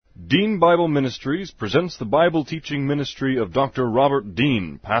Dean Bible Ministries presents the Bible teaching ministry of Dr. Robert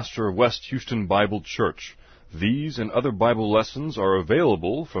Dean, pastor of West Houston Bible Church. These and other Bible lessons are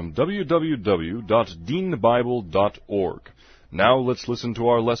available from www.deanbible.org. Now let's listen to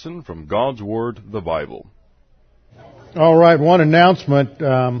our lesson from God's Word, the Bible. All right, one announcement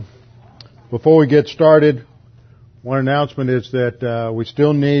before we get started. One announcement is that we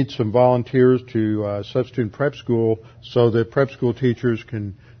still need some volunteers to substitute prep school so that prep school teachers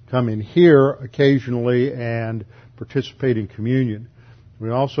can come in here occasionally and participate in communion. We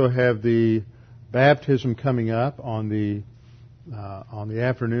also have the baptism coming up on the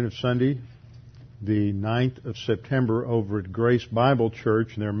afternoon of Sunday, the 9th of September over at Grace Bible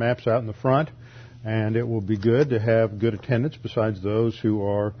Church, and there are maps out in the front, and it will be good to have good attendance besides those who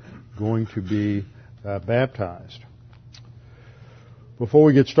are going to be baptized. Before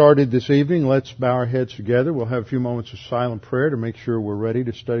we get started this evening, let's bow our heads together. We'll have a few moments of silent prayer to make sure we're ready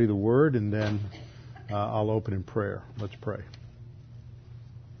to study the Word, and then I'll open in prayer. Let's pray.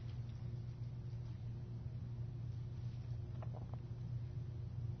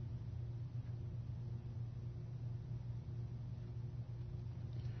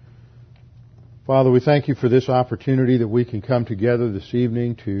 Father, we thank you for this opportunity that we can come together this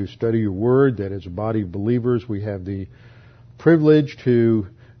evening to study your Word, that as a body of believers we have the privilege to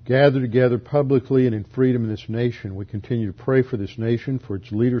gather together publicly and in freedom in this nation. We continue to pray for this nation, for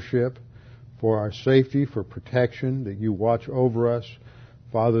its leadership, for our safety, for protection, that you watch over us.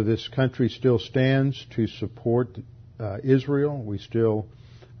 Father, this country still stands to support Israel. We still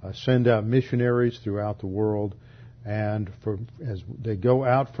send out missionaries throughout the world. And as they go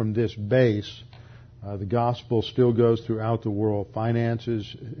out from this base, the gospel still goes throughout the world,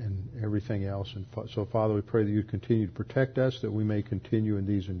 finances and everything else. And so, Father, we pray that you continue to protect us, that we may continue in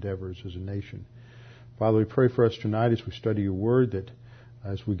these endeavors as a nation. Father, we pray for us tonight as we study your word, that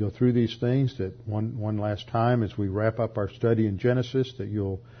as we go through these things, that one last time as we wrap up our study in Genesis, that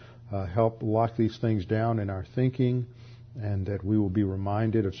you'll help lock these things down in our thinking, and that we will be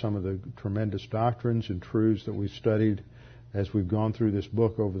reminded of some of the tremendous doctrines and truths that we've studied as we've gone through this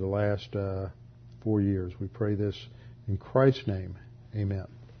book over the last 4 years. We pray this in Christ's name. Amen.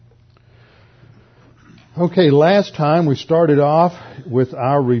 Okay, last time we started off with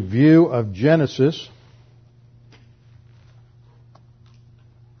our review of Genesis.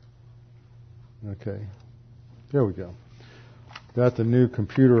 Okay, there we go. Got the new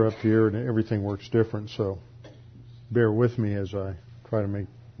computer up here and everything works different, so bear with me as I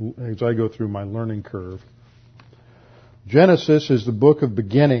go through my learning curve. Genesis is the book of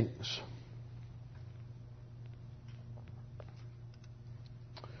beginnings.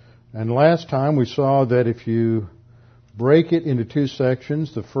 And last time we saw that if you break it into two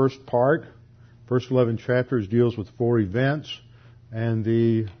sections, the first 11 chapters deals with 4 events, and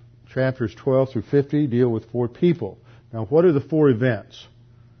the chapters 12 through 50 deal with 4 people. Now, what are the 4 events?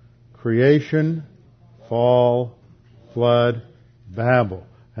 Creation, fall, flood, Babel.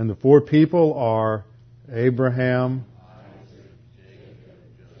 And the 4 people are Abraham.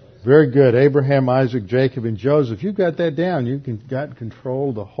 Very good. Abraham, Isaac, Jacob, and Joseph. You've got that down. You got control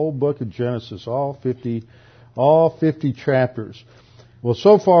of the whole book of Genesis, all 50 chapters. Well,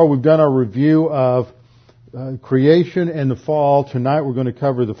 so far we've done our review of creation and the fall. Tonight we're going to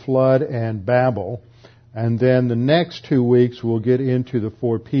cover the flood and Babel. And then the next 2 weeks we'll get into the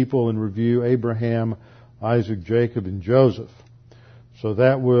 4 people and review Abraham, Isaac, Jacob, and Joseph. So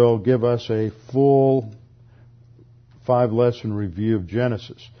that will give us a full 5-lesson review of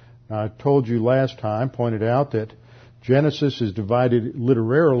Genesis. Now, I told you last time, pointed out that Genesis is divided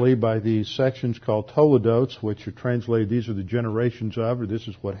literarily by these sections called Toledotes, which are translated, these are the generations of, or this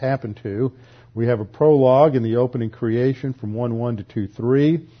is what happened to. We have a prologue in the opening creation from 1:1 to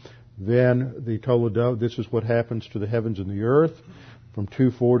 2:3. Then the Toledote, this is what happens to the heavens and the earth, from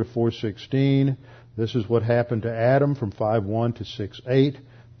 2:4 to 4:16. This is what happened to Adam from 5:1 to 6:8.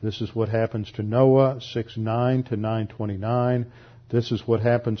 This is what happens to Noah, 6:9 to 9:29. This is what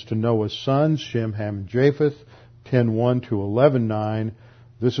happens to Noah's sons, Shem, Ham, and Japheth, 10:1 to 11:9.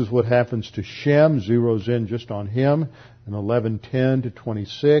 This is what happens to Shem, zeroes in just on him, and 11:10 to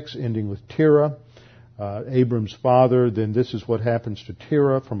 26, ending with Terah, Abram's father. Then this is what happens to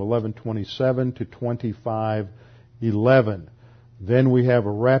Terah from 11:27 to 25:11. Then we have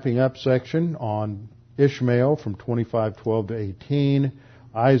a wrapping up section on Ishmael from 25:12 to 18,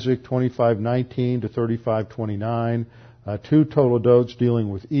 Isaac 25:19 to 35:29, 2 Toledotes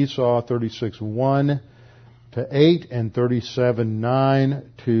dealing with Esau 36:1 to 8 and 37:9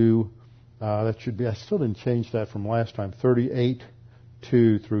 to that should be, I still didn't change that from last time,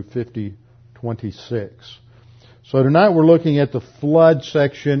 38:2 through 50:26. So tonight we're looking at the flood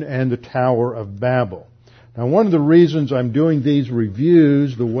section and the Tower of Babel. Now one of the reasons I'm doing these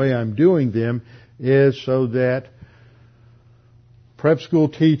reviews the way I'm doing them is so that prep school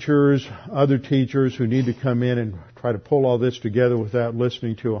teachers, other teachers who need to come in and try to pull all this together without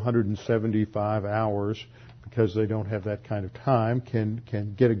listening to 175 hours because they don't have that kind of time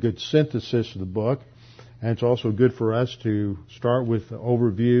can get a good synthesis of the book. And it's also good for us to start with the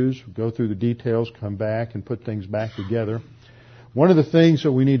overviews, go through the details, come back and put things back together. One of the things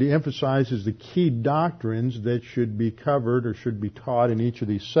that we need to emphasize is the key doctrines that should be covered or should be taught in each of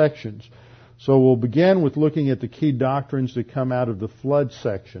these sections. So we'll begin with looking at the key doctrines that come out of the flood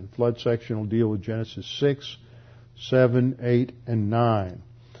section. Flood section will deal with Genesis 6, 7, 8, and 9.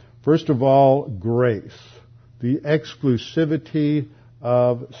 First of all, grace. The exclusivity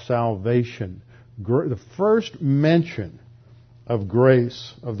of salvation. The first mention of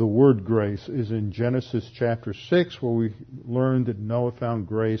grace, of the word grace, is in Genesis chapter 6, where we learn that Noah found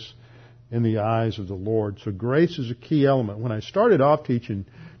grace in the eyes of the Lord. So grace is a key element. When I started off teaching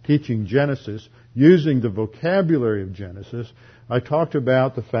Genesis, using the vocabulary of Genesis, I talked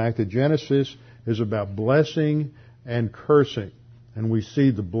about the fact that Genesis is about blessing and cursing. And we see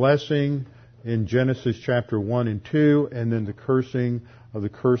the blessing in Genesis chapter 1 and 2, and then the cursing of the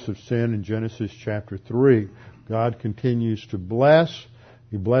curse of sin in Genesis chapter 3. God continues to bless.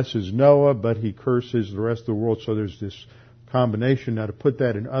 He blesses Noah, but He curses the rest of the world. So there's this combination. Now to put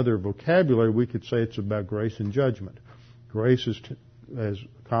that in other vocabulary, we could say it's about grace and judgment. Grace is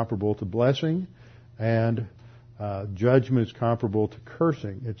comparable to blessing, and judgment is comparable to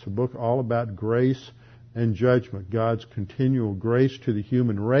cursing. It's a book all about grace and judgment, God's continual grace to the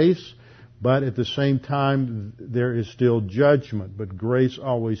human race, but at the same time there is still judgment. But grace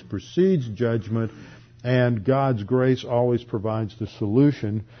always precedes judgment, and God's grace always provides the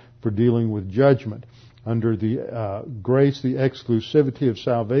solution for dealing with judgment. Under the grace, the exclusivity of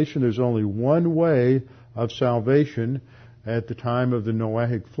salvation, there's only one way of salvation at the time of the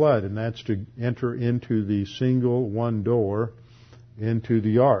Noahic flood, and that's to enter into the single one door into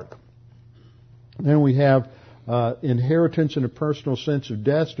the ark. Then we have inheritance and a personal sense of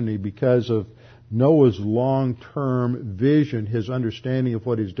destiny because of Noah's long-term vision, his understanding of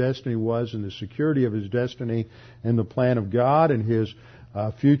what his destiny was and the security of his destiny and the plan of God and his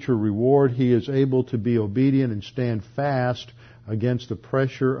future reward. He is able to be obedient and stand fast against the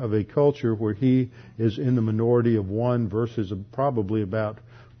pressure of a culture where he is in the minority of one versus probably about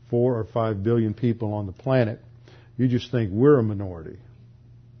 4 or 5 billion people on the planet. You just think we're a minority.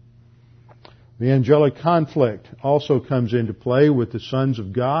 The angelic conflict also comes into play with the sons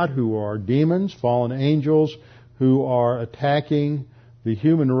of God, who are demons, fallen angels, who are attacking the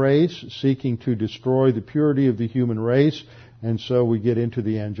human race, seeking to destroy the purity of the human race. And so we get into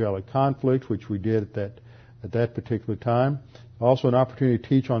the angelic conflict, which we did at that particular time. Also an opportunity to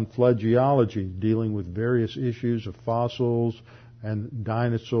teach on flood geology, dealing with various issues of fossils and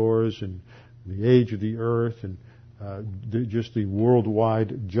dinosaurs and the age of the earth and just the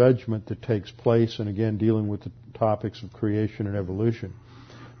worldwide judgment that takes place, and again dealing with the topics of creation and evolution.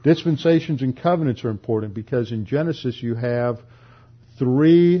 Dispensations and covenants are important because in Genesis you have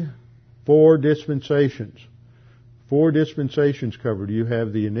 4 dispensations. 4 dispensations covered. You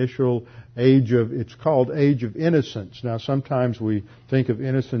have the initial it's called age of innocence. Now sometimes we think of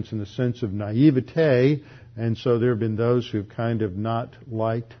innocence in the sense of naivete, and so there have been those who have kind of not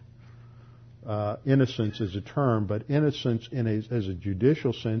liked innocence as a term, but innocence as a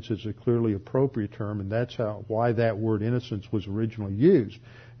judicial sense is a clearly appropriate term, and that's why that word innocence was originally used,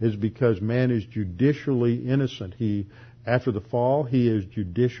 is because man is judicially innocent. After the fall, he is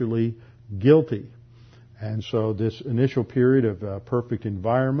judicially guilty. And so this initial period of perfect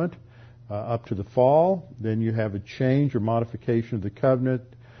environment up to the fall, then you have a change or modification of the covenant.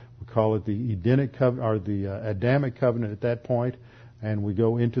 We call it the Edenic covenant, or the Adamic covenant at that point. And we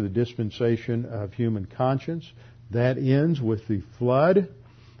go into the dispensation of human conscience. That ends with the flood,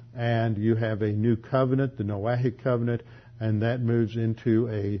 and you have a new covenant, the Noahic covenant, and that moves into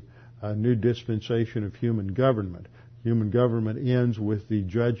a new dispensation of human government. Human government ends with the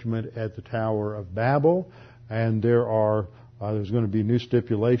judgment at the Tower of Babel, and there's going to be new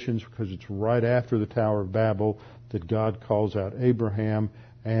stipulations because it's right after the Tower of Babel that God calls out Abraham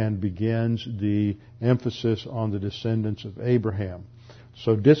and begins the emphasis on the descendants of Abraham.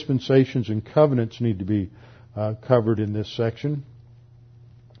 So dispensations and covenants need to be covered in this section,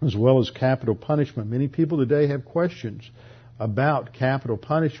 as well as capital punishment. Many people today have questions about capital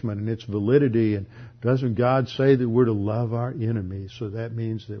punishment and its validity, and doesn't God say that we're to love our enemies? So that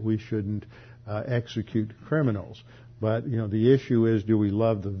means that we shouldn't execute criminals. But, the issue is, do we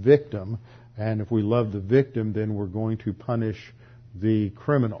love the victim? And if we love the victim, then we're going to punish the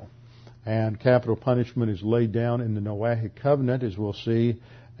criminal. And capital punishment is laid down in the Noahic covenant, as we'll see,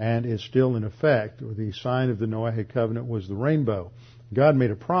 and is still in effect. The sign of the Noahic covenant was the rainbow. God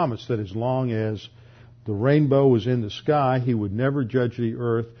made a promise that as long as the rainbow was in the sky, He would never judge the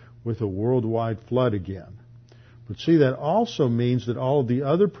earth with a worldwide flood again. But see, that also means that all of the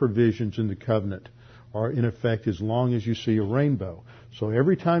other provisions in the covenant are in effect as long as you see a rainbow. So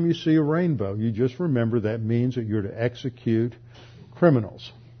every time you see a rainbow, you just remember that means that you're to execute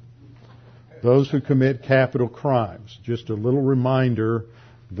criminals, those who commit capital crimes. Just a little reminder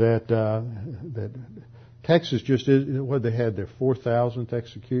that that Texas just is, what they had their 4,000th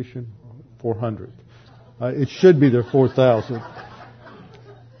execution? 400th. It should be their 4,000th.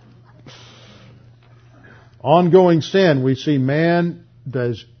 Ongoing sin, we see man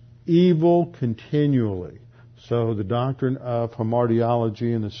does evil continually. So the doctrine of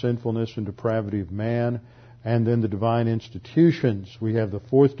hamartiology and the sinfulness and depravity of man, and then the divine institutions. We have the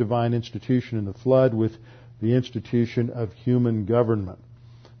fourth divine institution in the flood with the institution of human government.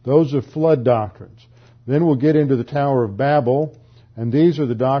 Those are flood doctrines. Then we'll get into the Tower of Babel, and these are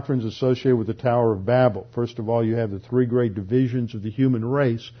the doctrines associated with the Tower of Babel. First of all, you have the three great divisions of the human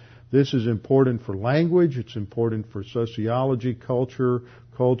race. This is important for language, it's important for sociology,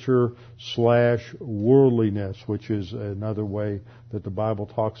 culture/worldliness, which is another way that the Bible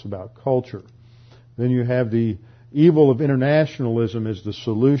talks about culture. Then you have the evil of internationalism as the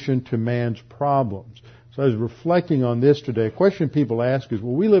solution to man's problems. So I was reflecting on this today. A question people ask is,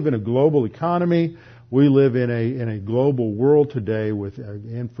 well, we live in a global economy, we live in a global world today with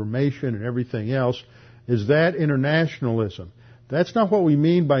information and everything else. Is that internationalism? That's not what we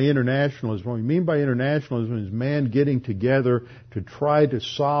mean by internationalism. What we mean by internationalism is man getting together to try to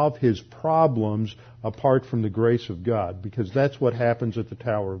solve his problems apart from the grace of God, because that's what happens at the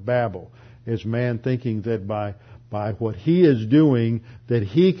Tower of Babel, is man thinking that by what he is doing, that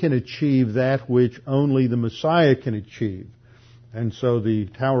he can achieve that which only the Messiah can achieve. And so the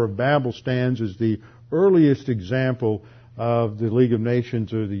Tower of Babel stands as the earliest example of the League of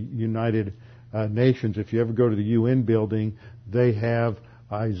Nations or the United Nations. If you ever go to the UN building, they have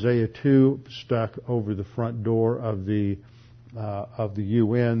Isaiah 2 stuck over the front door of the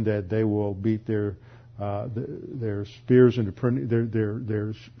UN, that they will beat their spears into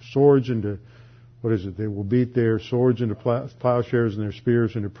their swords into, what is it? They will beat their swords into plowshares and their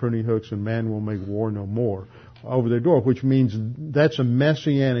spears into pruning hooks, and man will make war no more, over their door, which means that's a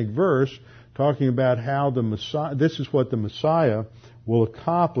messianic verse talking about how the Messiah, this is what the Messiah will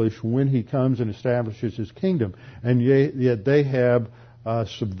accomplish when He comes and establishes His kingdom. And yet they have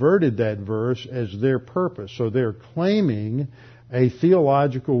subverted that verse as their purpose. So they're claiming a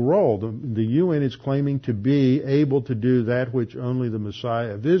theological role. The UN is claiming to be able to do that which only the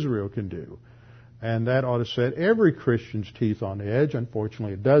Messiah of Israel can do. And that ought to set every Christian's teeth on edge.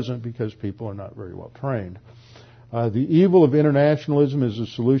 Unfortunately, it doesn't, because people are not very well trained. The evil of internationalism as a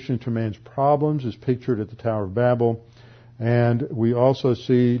solution to man's problems is pictured at the Tower of Babel. And we also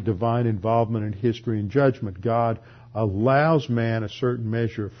see divine involvement in history and judgment. God allows man a certain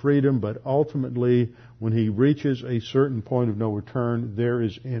measure of freedom, but ultimately, when he reaches a certain point of no return, there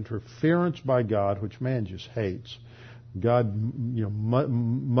is interference by God, which man just hates. God,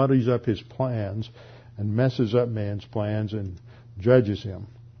 muddies up His plans and messes up man's plans and judges him.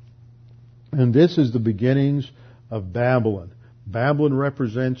 And this is the beginnings of Babylon. Babylon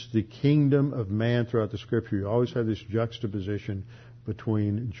represents the kingdom of man throughout the Scripture. You always have this juxtaposition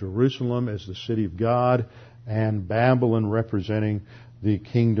between Jerusalem as the city of God and Babylon representing the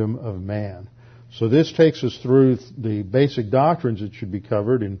kingdom of man. So this takes us through the basic doctrines that should be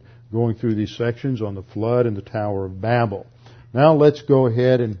covered in going through these sections on the flood and the Tower of Babel. Now let's go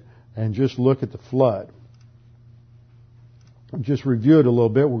ahead and just look at the flood. Just review it a little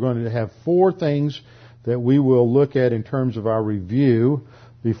bit. We're going to have four things that we will look at in terms of our review.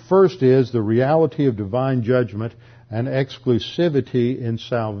 The first is the reality of divine judgment and exclusivity in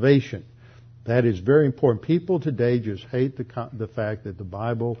salvation. That is very important. People today just hate the fact that the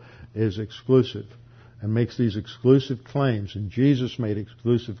Bible is exclusive and makes these exclusive claims. And Jesus made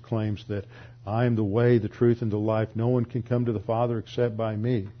exclusive claims that I am the way, the truth, and the life. No one can come to the Father except by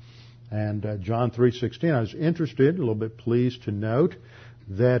me. And John 3:16, I was interested, a little bit pleased to note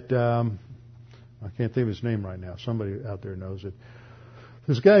that, I can't think of his name right now. Somebody out there knows it.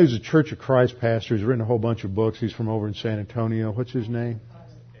 This guy who's a Church of Christ pastor, he's written a whole bunch of books. He's from over in San Antonio. What's his name?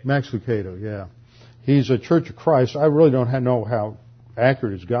 Max Lucado, yeah. He's a Church of Christ. I really don't know how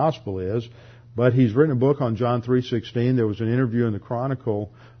accurate his gospel is, but he's written a book on John 3:16. There was an interview in the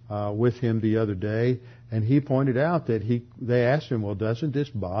Chronicle with him the other day, and he pointed out that they asked him, well, doesn't this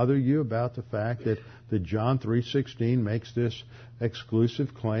bother you about the fact that John 3:16 makes this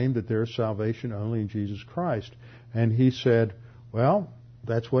exclusive claim that there is salvation only in Jesus Christ? And he said, well,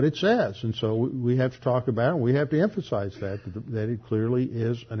 that's what it says, and so we have to talk about it, and we have to emphasize that it clearly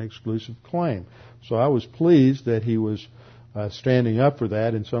is an exclusive claim. So I was pleased that he was standing up for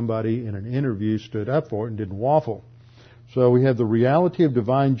that, and somebody in an interview stood up for it and didn't waffle. So we have the reality of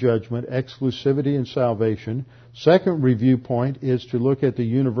divine judgment, exclusivity, and salvation. Second review point is to look at the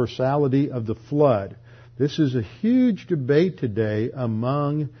universality of the flood. This is a huge debate today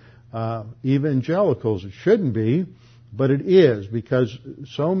among evangelicals. It shouldn't be, but it is, because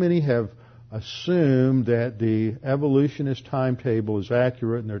so many have assumed that the evolutionist timetable is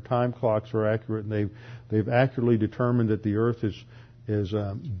accurate and their time clocks are accurate, and they've accurately determined that the earth is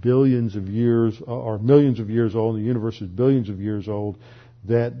billions of years or millions of years old, and the universe is billions of years old,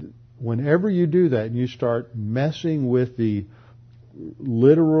 that whenever you do that and you start messing with the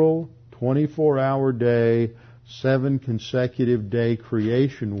literal 24-hour day, 7 consecutive day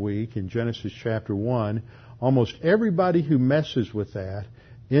creation week in Genesis chapter 1, almost everybody who messes with that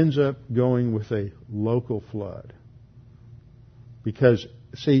ends up going with a local flood. Because,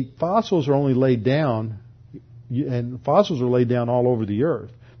 see, fossils are only laid down, and fossils are laid down all over the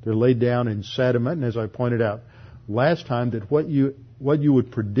earth. They're laid down in sediment, and as I pointed out last time, that what you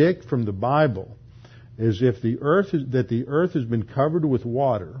would predict from the Bible is if the earth has been covered with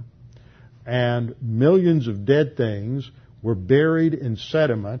water, and millions of dead things were buried in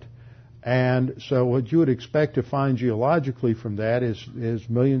sediment, and so what you would expect to find geologically from that is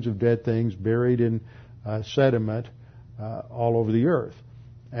millions of dead things buried in sediment all over the earth.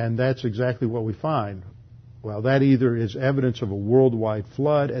 And that's exactly what we find. Well, that either is evidence of a worldwide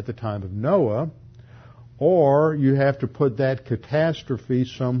flood at the time of Noah, or you have to put that catastrophe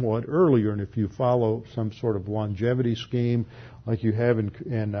somewhat earlier. And if you follow some sort of longevity scheme like you have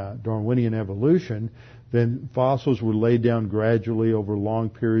in Darwinian evolution, then fossils were laid down gradually over long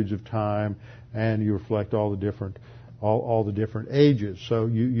periods of time, and you reflect all the different ages. So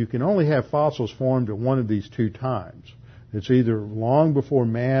you can only have fossils formed at one of these two times. It's either long before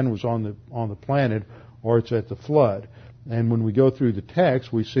man was on the planet, or it's at the flood. And when we go through the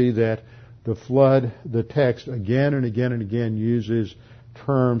text, we see that the text again and again and again uses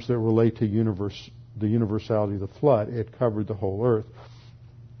terms that relate to the universality of the flood. It covered the whole earth.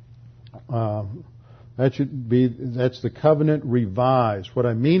 That's the covenant revised. What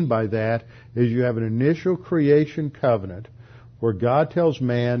I mean by that is you have an initial creation covenant where God tells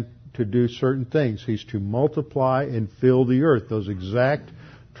man to do certain things. He's to multiply and fill the earth. Those exact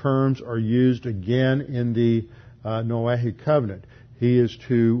terms are used again in the Noahic covenant. He is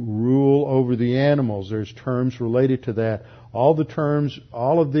to rule over the animals. There's terms related to that. All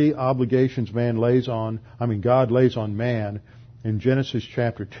of the obligations God lays on man in Genesis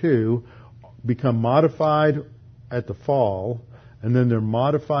chapter 2 become modified at the fall, and then they're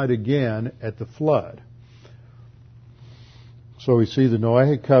modified again at the flood. So we see the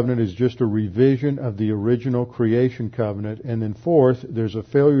Noahic covenant is just a revision of the original creation covenant. And then fourth, there's a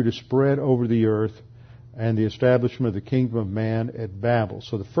failure to spread over the earth and the establishment of the kingdom of man at Babel.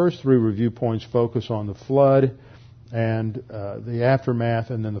 So the first three review points focus on the flood and the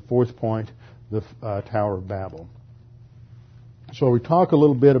aftermath, and then the fourth point, the Tower of Babel. So we talk a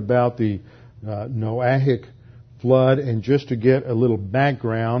little bit about the Noahic flood, and just to get a little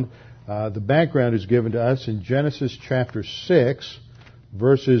background, the background is given to us in Genesis chapter 6,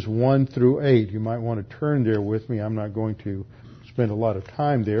 verses 1 through 8. You might want to turn there with me. I'm not going to spend a lot of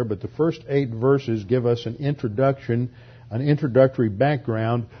time there, but the first 8 verses give us an introductory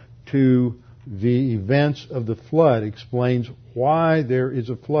background to the events of the flood, explains why there is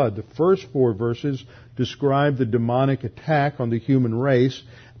a flood. The first 4 verses describe the demonic attack on the human race,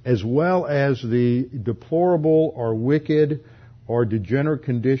 as well as the deplorable or wicked or degenerate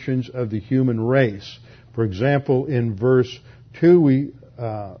conditions of the human race. For example, in verse 2 we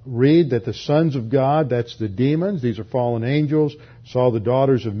read that the sons of God, that's the demons, these are fallen angels, saw the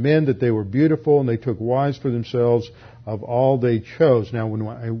daughters of men, that they were beautiful, and they took wives for themselves of all they chose. Now,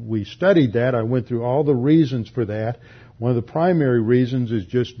 when we studied that, I went through all the reasons for that. One of the primary reasons is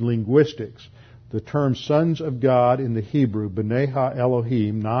just linguistics. The term sons of God in the Hebrew, B'nai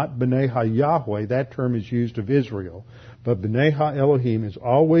Ha-Elohim, not B'nai Ha-Yahweh, that term is used of Israel, but B'nai Ha-Elohim is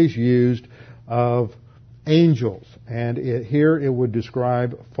always used of angels. And here it would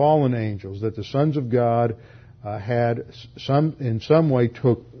describe fallen angels, that the sons of God in some way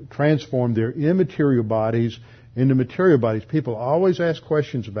transformed their immaterial bodies into material bodies. People always ask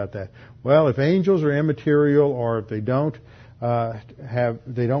questions about that. Well, if angels are immaterial, or if they don't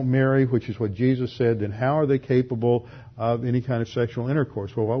they don't marry, which is what Jesus said, then how are they capable of any kind of sexual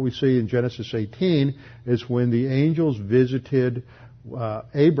intercourse? Well, what we see in Genesis 18 is when the angels visited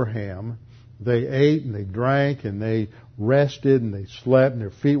Abraham, they ate and they drank and they rested and they slept and their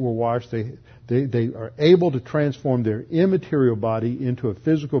feet were washed. They are able to transform their immaterial body into a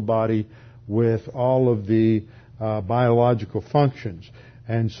physical body with all of the biological functions.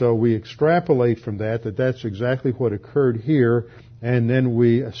 And so we extrapolate from that that's exactly what occurred here, and then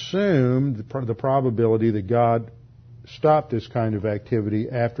we assume the probability that God stopped this kind of activity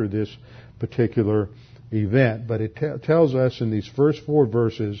after this particular event. But it tells us in these first 4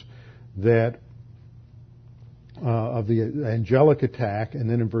 verses that of the angelic attack, and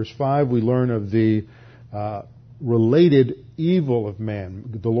then in verse 5 we learn of the related evil of man.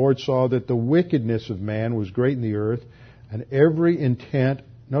 The Lord saw that the wickedness of man was great in the earth, and every intent,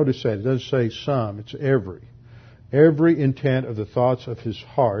 notice that, it doesn't say some, it's every intent of the thoughts of his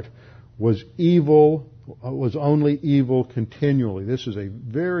heart was evil, was only evil continually. This is a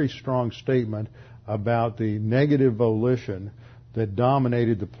very strong statement about the negative volition that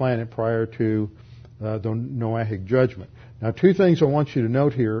dominated the planet prior to the Noahic judgment. Now, 2 things I want you to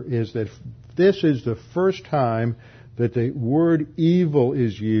note here is that this is the first time that the word evil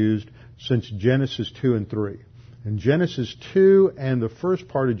is used since Genesis 2 and 3. In Genesis 2 and the first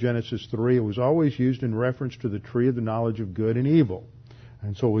part of Genesis 3, it was always used in reference to the tree of the knowledge of good and evil.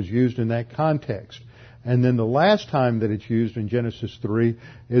 And so it was used in that context. And then the last time that it's used in Genesis 3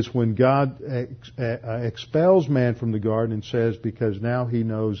 is when God expels man from the garden and says, because now he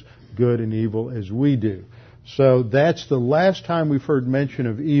knows good and evil as we do. So that's the last time we've heard mention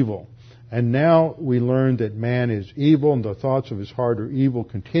of evil. And now we learn that man is evil and the thoughts of his heart are evil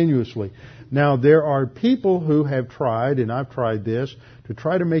continuously. Now there are people who have tried, and I've tried this, to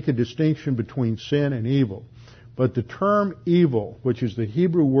try to make a distinction between sin and evil. But the term evil, which is the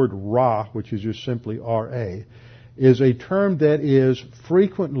Hebrew word ra, which is just simply R-A, is a term that is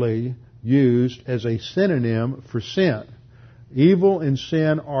frequently used as a synonym for sin. Evil and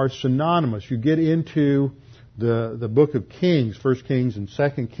sin are synonymous. You get into the book of Kings, 1 Kings and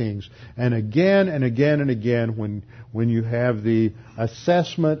 2 Kings, and again and again and again when you have the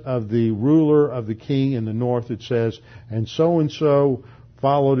assessment of the ruler of the king in the north, it says, and so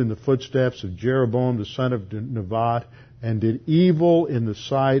followed in the footsteps of Jeroboam the son of Nebat, and did evil in the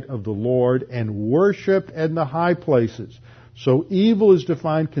sight of the Lord, and worshipped in the high places. So evil is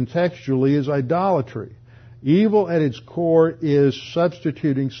defined contextually as idolatry. Evil at its core is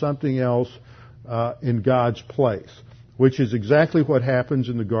substituting something else in God's place, which is exactly what happens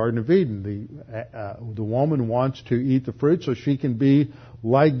in the Garden of Eden. The woman wants to eat the fruit so she can be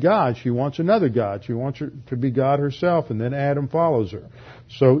like God. She wants another God. She wants her to be God herself, and then Adam follows her.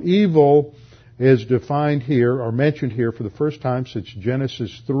 So evil is defined here, or mentioned here for the first time since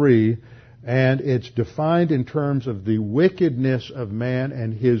Genesis 3, and it's defined in terms of the wickedness of man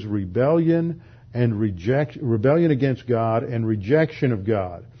and his rebellion against God and rejection of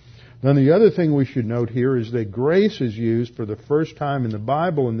God. Then the other thing we should note here is that grace is used for the first time in the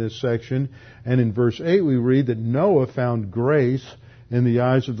Bible in this section, and in verse 8 we read that Noah found grace in the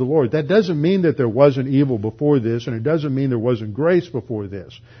eyes of the Lord. That doesn't mean that there wasn't evil before this, and it doesn't mean there wasn't grace before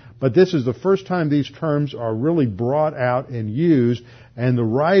this. But this is the first time these terms are really brought out and used, and the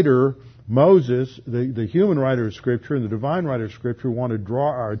writer, Moses, the human writer of Scripture and the divine writer of Scripture, want to draw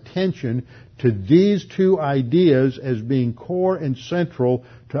our attention to these 2 ideas as being core and central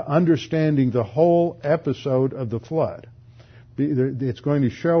to understanding the whole episode of the flood. It's going to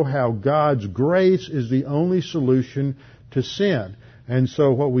show how God's grace is the only solution to sin. And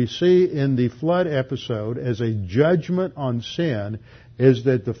so what we see in the flood episode as a judgment on sin is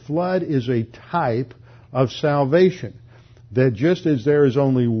that the flood is a type of salvation. That just as there is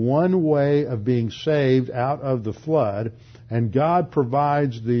only one way of being saved out of the flood, and God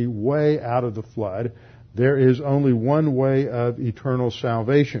provides the way out of the flood, there is only one way of eternal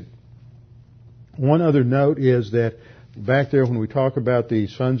salvation. One other note is that back there when we talk about the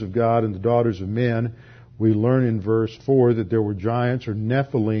sons of God and the daughters of men, we learn in verse 4 that there were giants or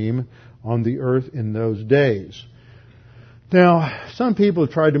Nephilim on the earth in those days. Now, some people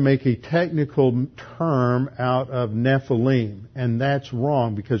have tried to make a technical term out of Nephilim, and that's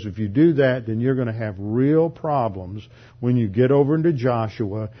wrong, because if you do that, then you're going to have real problems when you get over into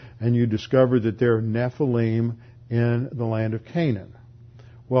Joshua and you discover that there are Nephilim in the land of Canaan.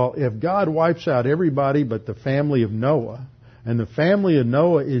 Well, if God wipes out everybody but the family of Noah, and the family of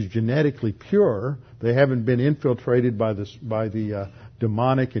Noah is genetically pure, they haven't been infiltrated by the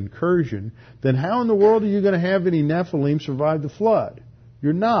demonic incursion, then how in the world are you going to have any Nephilim survive the flood?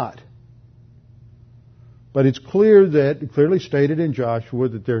 You're not. But it's clearly stated in Joshua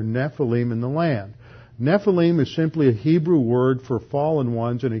that there are Nephilim in the land. Nephilim is simply a Hebrew word for fallen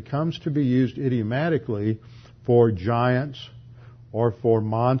ones, and it comes to be used idiomatically for giants or for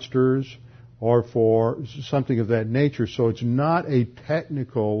monsters or for something of that nature. So it's not a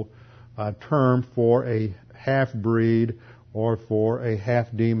technical term for a half-breed or for a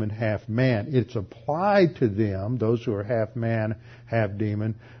half-demon, half-man. It's applied to them, those who are half-man,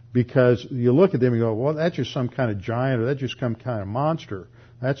 half-demon, because you look at them and go, well, that's just some kind of giant or that's just some kind of monster.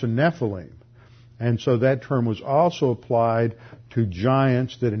 That's a Nephilim. And so that term was also applied to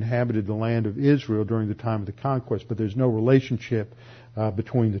giants that inhabited the land of Israel during the time of the conquest, but there's no relationship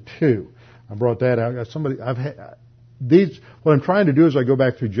between the two. I brought that out. What I'm trying to do as I go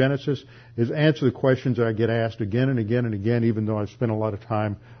back through Genesis is answer the questions that I get asked again and again and again, even though I've spent a lot of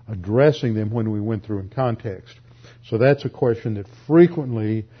time addressing them when we went through in context. So that's a question that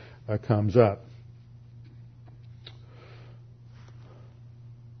frequently comes up.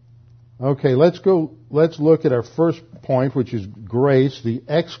 Okay, let's look at our first point, which is grace, the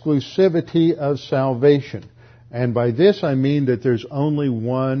exclusivity of salvation. And by this I mean that there's only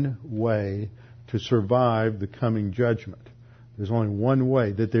one way to survive the coming judgment. There's only one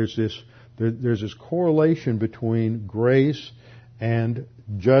way, that there's this correlation between grace and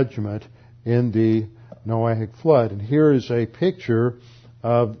judgment in the Noahic flood. And here is a picture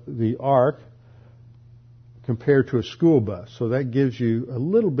of the ark compared to a school bus. So that gives you a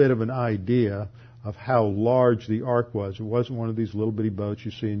little bit of an idea of how large the ark was. It wasn't one of these little bitty boats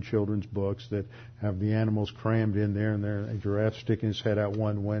you see in children's books that have the animals crammed in there, and a giraffe sticking his head out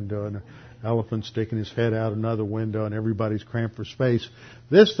one window and an elephant sticking his head out another window, and everybody's cramped for space.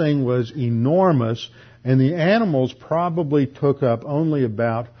 This thing was enormous, and the animals probably took up only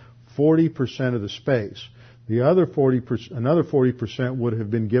about 40% of the space. The other 40%, another 40% would have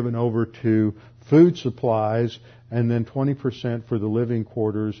been given over to food supplies, and then 20% for the living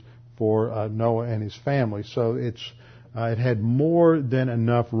quarters for Noah and his family. So it had more than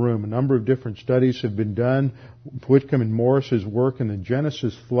enough room. A number of different studies have been done. Whitcomb and Morris's work in the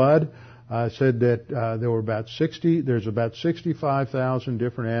Genesis flood said that there's about 65,000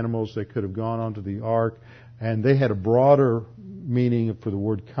 different animals that could have gone onto the ark, and they had a broader meaning for the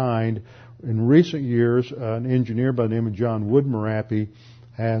word kind. In recent years, an engineer by the name of John Woodmarappy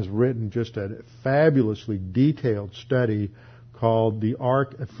has written just a fabulously detailed study called the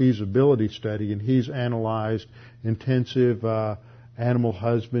Ark Feasibility Study, and he's analyzed intensive animal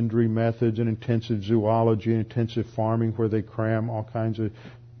husbandry methods and intensive zoology and intensive farming where they cram all kinds of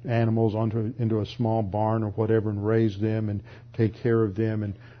animals into a small barn or whatever and raise them and take care of them,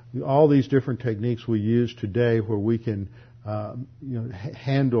 and all these different techniques we use today where we can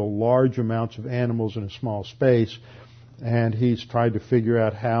handle large amounts of animals in a small space. And he's tried to figure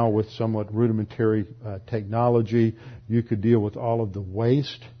out how, with somewhat rudimentary technology, you could deal with all of the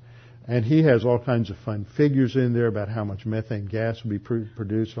waste. And he has all kinds of fun figures in there about how much methane gas would be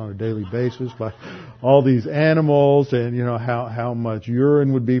produced on a daily basis by all these animals, and how much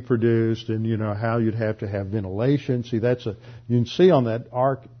urine would be produced, and how you'd have to have ventilation. See, you can see on that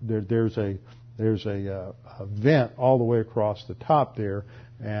ark there's a vent all the way across the top there.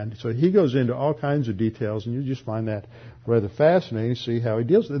 And so he goes into all kinds of details, and you just find that rather fascinating to see how he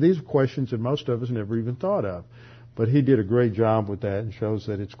deals with these are questions that most of us never even thought of. But he did a great job with that and shows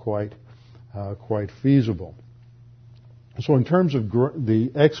that it's quite feasible. So in terms of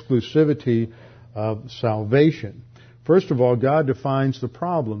the exclusivity of salvation, first of all, God defines the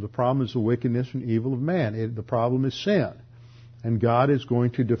problem. The problem is the wickedness and evil of man. The problem is sin. And God is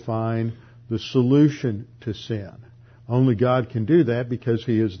going to define the solution to sin. Only God can do that because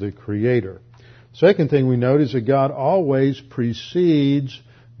He is the Creator. Second thing we note is that God always precedes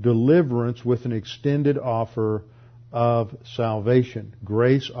deliverance with an extended offer of salvation.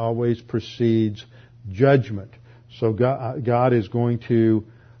 Grace always precedes judgment. So God is going to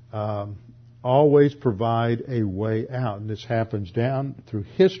always provide a way out. And this happens down through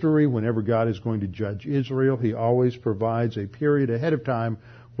history. Whenever God is going to judge Israel, He always provides a period ahead of time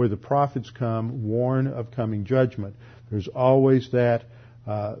where the prophets come, warn of coming judgment. There's always that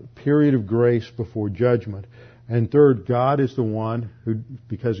period of grace before judgment. And third, God is the one who,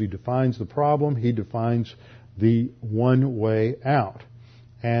 because He defines the problem, He defines the one way out.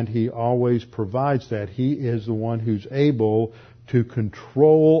 And He always provides that. He is the one who's able to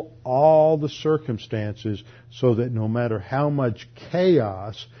control all the circumstances so that no matter how much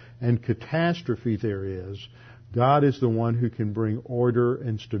chaos and catastrophe there is, God is the one who can bring order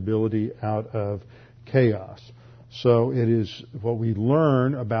and stability out of chaos. So it is what we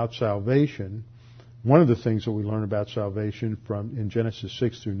learn about salvation. One of the things that we learn about salvation in Genesis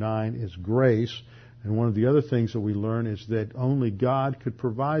 6 through 9 is grace. And one of the other things that we learn is that only God could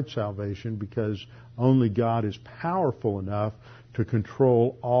provide salvation, because only God is powerful enough to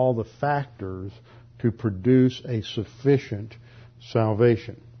control all the factors to produce a sufficient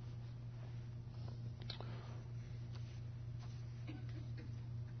salvation.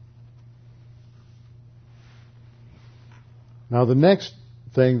 Now, the next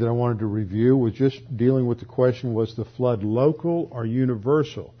thing that I wanted to review was just dealing with the question, was the flood local or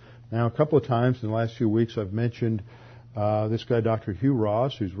universal? Now, a couple of times in the last few weeks I've mentioned this guy, Dr. Hugh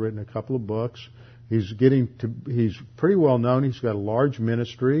Ross, who's written a couple of books. He's pretty well known. He's got a large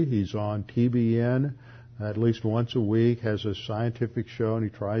ministry. He's on TBN at least once a week, has a scientific show, and he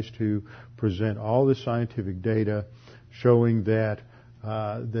tries to present all the scientific data showing that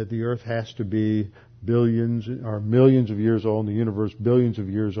the earth has to be billions or millions of years old, and the universe billions of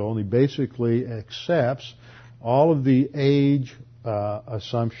years old. And he basically accepts all of the age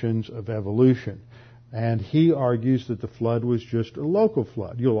assumptions of evolution. And he argues that the flood was just a local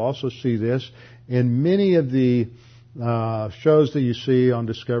flood. You'll also see this in many of the shows that you see on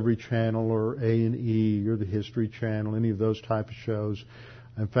Discovery Channel or A&E or the History Channel, any of those type of shows.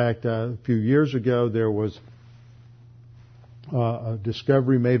 In fact, a few years ago there was a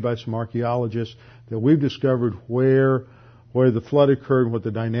discovery made by some archaeologists that we've discovered where the flood occurred and what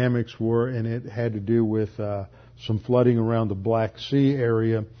the dynamics were, and it had to do with some flooding around the Black Sea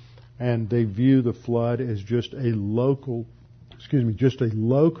area, and they view the flood as just a local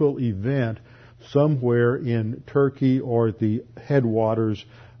event somewhere in Turkey or at the headwaters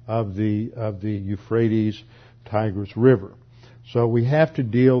of the Euphrates Tigris River. So we have to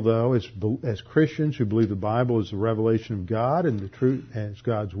deal, though, as Christians who believe the Bible is the revelation of God and the truth and it's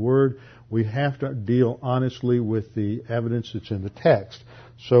God's Word, we have to deal honestly with the evidence that's in the text.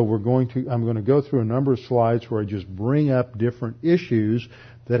 So I'm going to go through a number of slides where I just bring up different issues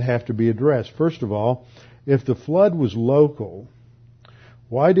that have to be addressed. First of all, if the flood was local,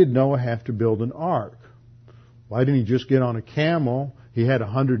 why did Noah have to build an ark? Why didn't he just get on a camel? He had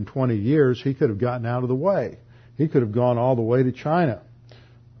 120 years. He could have gotten out of the way. He could have gone all the way to China.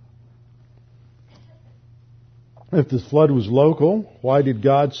 If the flood was local, why did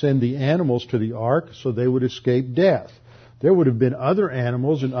God send the animals to the ark so they would escape death? There would have been other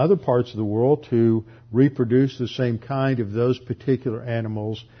animals in other parts of the world to reproduce the same kind if those particular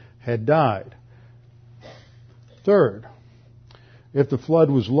animals had died. Third, if the flood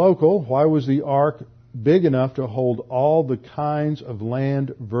was local, why was the ark big enough to hold all the kinds of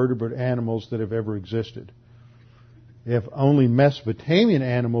land vertebrate animals that have ever existed? If only Mesopotamian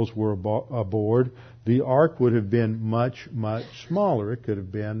animals were aboard, the ark would have been much, much smaller. It could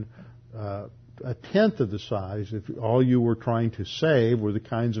have been a tenth of the size if all you were trying to save were the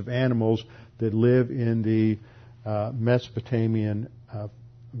kinds of animals that live in the Mesopotamian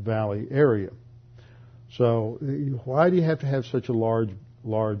valley area. So why do you have to have such a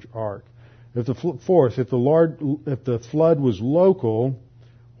large ark? If the flood was local,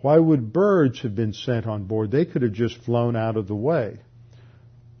 why would birds have been sent on board? They could have just flown out of the way.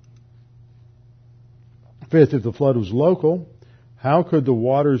 Fifth, if the flood was local, how could the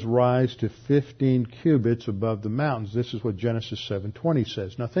waters rise to 15 cubits above the mountains? This is what Genesis 7:20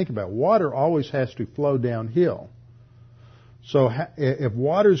 says. Now think about it. Water always has to flow downhill. So if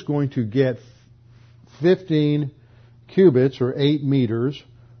water is going to get 15 cubits or 8 meters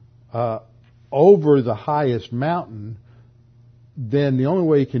over the highest mountain, then the only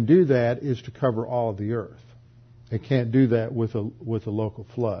way you can do that is to cover all of the earth. It can't do that with a local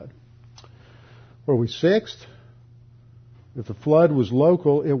flood. Where are we? Sixth, if the flood was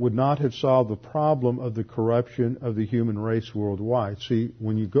local, it would not have solved the problem of the corruption of the human race worldwide. See,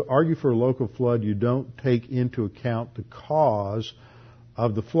 when you argue for a local flood, you don't take into account the cause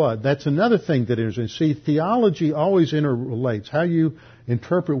of the flood. That's another thing that is. And see, theology always interrelates. How you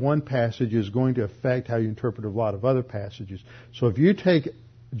interpret one passage is going to affect how you interpret a lot of other passages. So if you take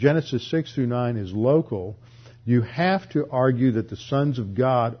Genesis 6 through 9 as local, you have to argue that the sons of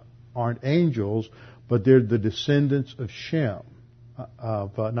God aren't angels, but they're the descendants of Shem,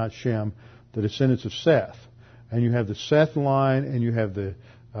 not Shem, the descendants of Seth. And you have the Seth line and you have the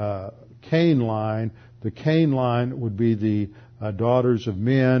Cain line. The Cain line would be the daughters of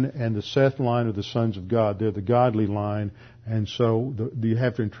men, and the Seth line are the sons of God. They're the godly line. And so you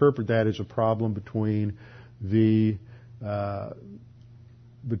have to interpret that as a problem between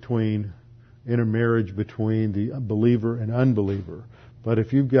intermarriage between the believer and unbeliever. But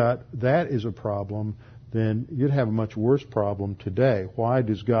if you've got that as a problem, then you'd have a much worse problem today. Why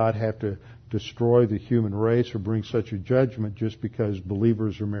does God have to destroy the human race or bring such a judgment just because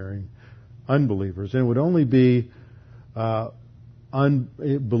believers are marrying unbelievers? And it would only be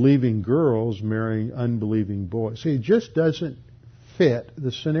unbelieving girls marrying unbelieving boys. See, it just doesn't fit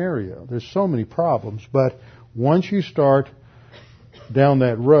the scenario. There's so many problems, but once you start down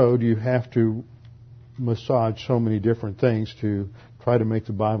that road, you have to massage so many different things to try to make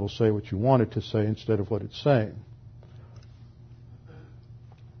the Bible say what you want it to say instead of what it's saying.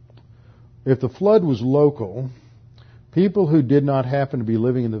 If the flood was local, people who did not happen to be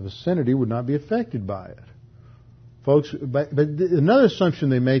living in the vicinity would not be affected by it. Folks, but another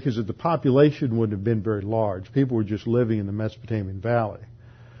assumption they make is that the population wouldn't have been very large. People were just living in the Mesopotamian Valley.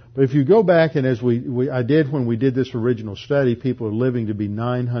 But if you go back, and as I did when we did this original study, people are living to be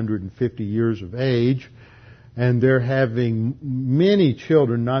 950 years of age, and they're having many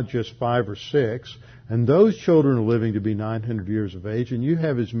children, not just 5 or 6, and those children are living to be 900 years of age, and you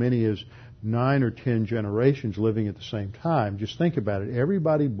have as many as 9 or 10 generations living at the same time. Just think about it.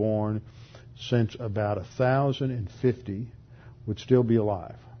 Everybody born since about 1050 would still be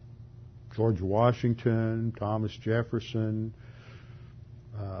alive. George Washington, Thomas Jefferson,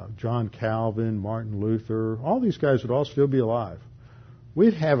 John Calvin, Martin Luther, all these guys would all still be alive.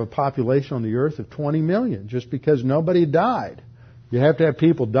 We'd have a population on the earth of 20 million just because nobody died. You have to have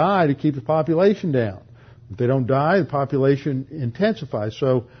people die to keep the population down. If they don't die, the population intensifies.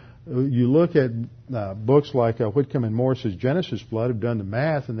 So you look at books like Whitcomb and Morris's Genesis Flood have done the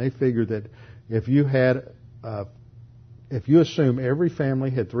math, and they figure that if you assume every family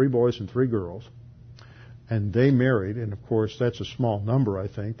had 3 boys and 3 girls, and they married, and of course that's a small number, I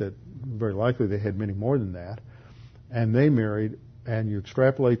think, that very likely they had many more than that, and they married, and you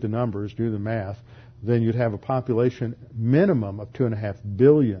extrapolate the numbers, do the math, then you'd have a population minimum of 2.5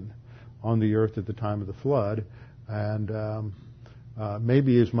 billion on the earth at the time of the flood, and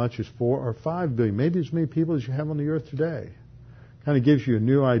maybe as much as 4 or 5 billion, maybe as many people as you have on the earth today. Kind of gives you a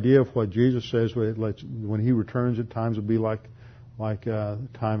new idea of what Jesus says when He returns at times will be like the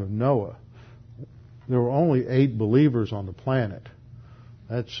time of Noah. There were only 8 believers on the planet.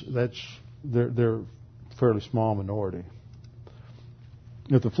 They're a fairly small minority.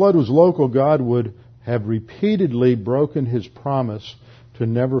 If the flood was local, God would have repeatedly broken His promise to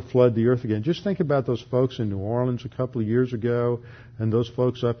never flood the earth again. Just think about those folks in New Orleans a couple of years ago and those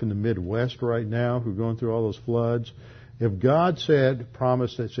folks up in the Midwest right now who are going through all those floods. If God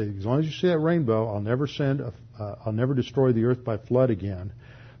promised that, as long as you see that rainbow, I'll never destroy the earth by flood again,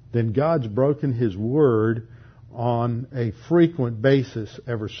 then God's broken His word on a frequent basis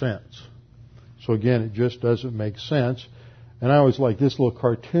ever since. So again, it just doesn't make sense. And I always like this little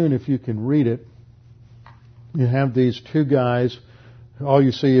cartoon, if you can read it. You have these 2 guys, all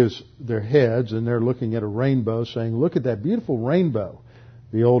you see is their heads, and they're looking at a rainbow saying, "Look at that beautiful rainbow."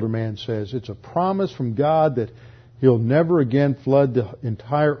 The older man says, "It's a promise from God that He'll never again flood the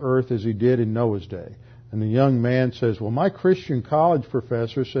entire earth as He did in Noah's day." And the young man says, "Well, my Christian college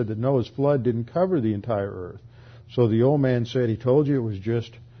professor said that Noah's flood didn't cover the entire earth." So the old man said, "He told you it was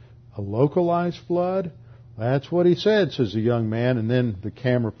just a localized flood?" "That's what he said," says the young man. And then the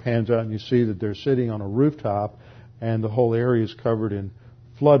camera pans out and you see that they're sitting on a rooftop and the whole area is covered in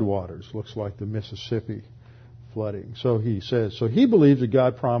floodwaters. Looks like the Mississippi flooding. So he says, so he believes that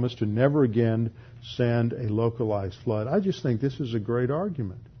God promised to never again send a localized flood. I just think this is a great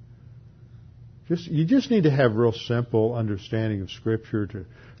argument. You just need to have real simple understanding of Scripture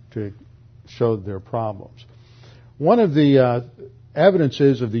to show that there are problems. One of the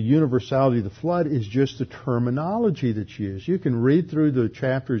evidences of the universality of the flood is just the terminology that's used. You can read through the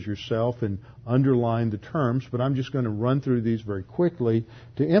chapters yourself and underline the terms, but I'm just going to run through these very quickly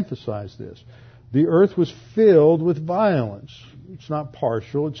to emphasize this. The earth was filled with violence. It's not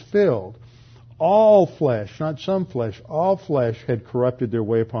partial, it's filled. All flesh, not some flesh, all flesh had corrupted their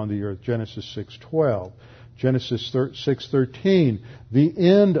way upon the earth. Genesis 6:12. Genesis 6:13. The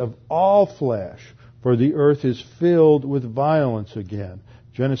end of all flesh, for the earth is filled with violence again.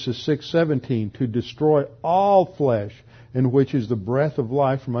 Genesis 6:17. To destroy all flesh, in which is the breath of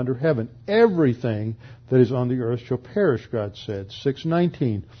life from under heaven. Everything that is on the earth shall perish, God said.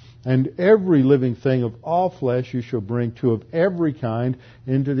 6:19. And every living thing of all flesh you shall bring, 2 of every kind,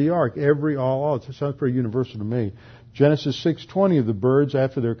 into the ark. Every, all. It sounds pretty universal to me. Genesis 6:20. Of the birds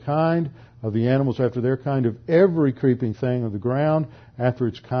after their kind, of the animals after their kind, of every creeping thing of the ground after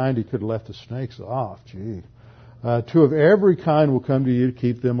its kind. He could have left the snakes off. 2 of every kind will come to you to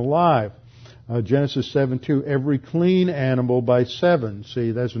keep them alive. Genesis 7:2. Every clean animal by 7.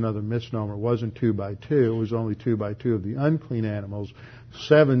 See, that's another misnomer. It wasn't 2 by 2. It was only 2 by 2 of the unclean animals.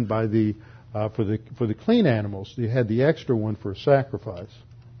 7 by for the clean animals. You had the extra one for a sacrifice.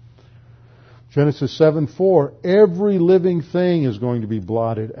 Genesis 7:4. Every living thing is going to be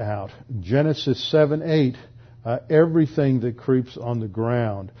blotted out. Genesis 7:8. everything that creeps on the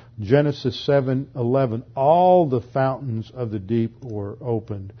ground. Genesis 7:11, all the fountains of the deep were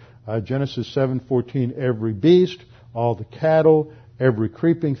opened. Genesis 7:14, every beast, all the cattle, every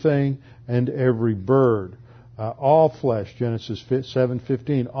creeping thing, and every bird. All flesh, Genesis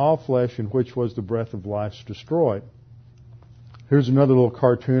 7:15, all flesh in which was the breath of life destroyed. Here's another little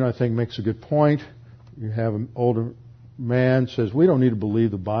cartoon I think makes a good point. You have an older man says, we don't need to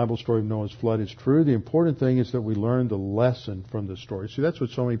believe the Bible story of Noah's flood is true. The important thing is that we learn the lesson from the story. See, that's what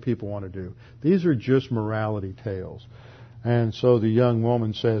so many people want to do. These are just morality tales. And so the young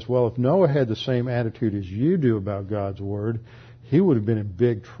woman says, well, if Noah had the same attitude as you do about God's Word, he would have been in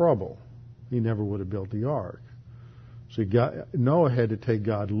big trouble. He never would have built the ark. See, Noah had to take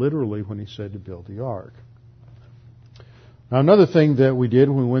God literally when he said to build the ark. Now, another thing that we did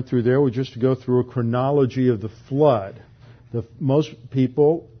when we went through there was just to go through a chronology of the flood. Most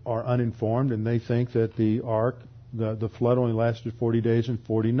people are uninformed and they think that the ark, the flood only lasted 40 days and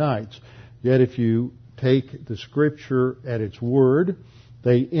 40 nights. Yet if you take the scripture at its word,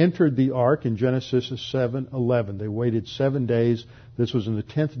 they entered the ark in Genesis 7:11. They waited 7 days. This was in the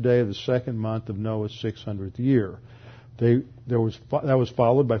 10th day of the second month of Noah's 600th year. That was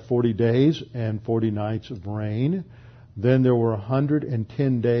followed by 40 days and 40 nights of rain. Then there were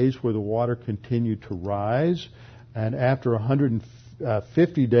 110 days where the water continued to rise. And after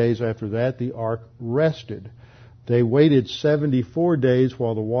 150 days after that, the ark rested. They waited 74 days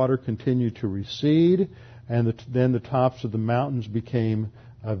while the water continued to recede, and then the tops of the mountains became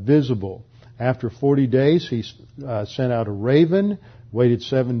visible. After 40 days, he sent out a raven, waited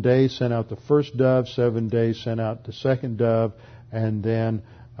 7 days, sent out the first dove, 7 days, sent out the second dove, and then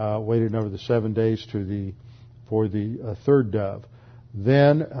waited another 7 days for the third dove.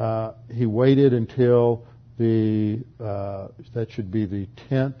 Then he waited until that should be the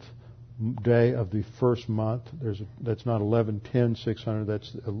 10th day of the first month. That's not 11/10/600.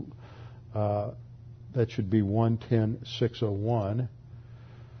 That should be 1/10/601.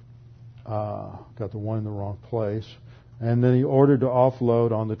 Got the one in the wrong place. And then he ordered to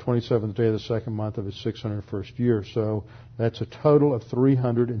offload on the 27th day of the second month of his 601st year. So that's a total of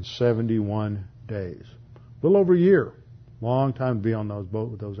 371 days. A little over a year. Long time to be on those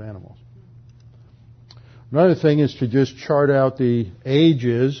boat with those animals. Another thing is to just chart out the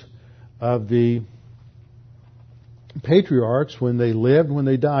ages of the patriarchs when they lived, when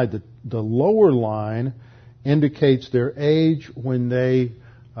they died. The lower line indicates their age when they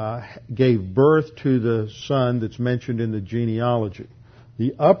gave birth to the son that's mentioned in the genealogy.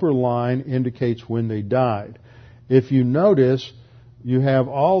 The upper line indicates when they died. If you notice, you have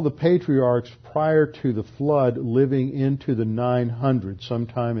all the patriarchs prior to the flood living into the 900s,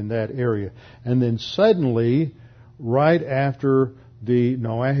 sometime in that area. And then suddenly, right after the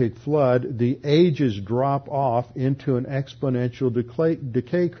Noahic flood, the ages drop off into an exponential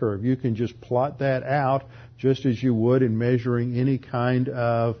decay curve. You can just plot that out just as you would in measuring any kind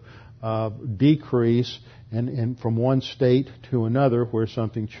of decrease and from one state to another where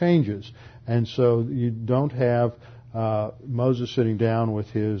something changes. And so you don't have Moses sitting down with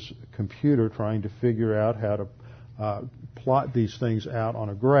his computer trying to figure out how to plot these things out on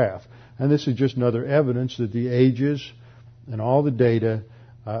a graph. And this is just another evidence that the ages and all the data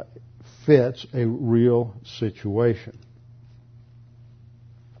fits a real situation.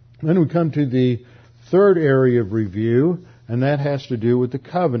 Then we come to the third area of review, and that has to do with the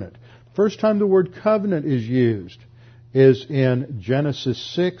covenant. First time the word covenant is used is in Genesis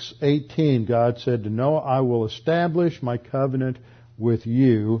 6:18. God said to Noah, I will establish my covenant with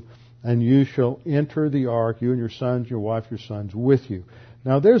you, and you shall enter the ark, you and your sons, your wife, your sons, with you.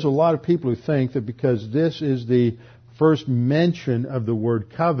 Now there's a lot of people who think that because this is the first mention of the word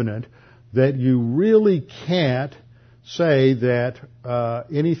covenant, that you really can't say that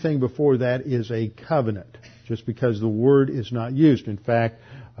anything before that is a covenant, just because the word is not used. In fact,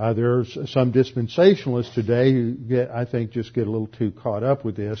 there's some dispensationalists today who get a little too caught up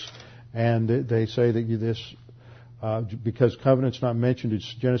with this, and they say that because covenant's not mentioned in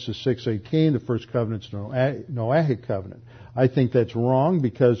Genesis 6:18, the first covenant's Noahic covenant. I think that's wrong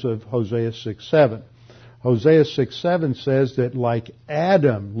because of Hosea 6:7. Hosea 6:7 says that like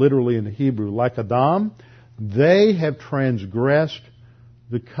Adam, literally in the Hebrew, like Adam, they have transgressed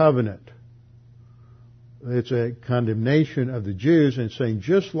the covenant. It's a condemnation of the Jews and saying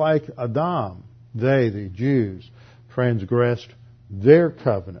just like Adam, they, the Jews, transgressed their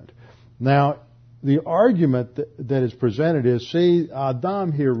covenant. Now, the argument that is presented is, see,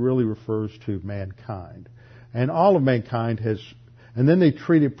 Adam here really refers to mankind. And all of mankind has, and then they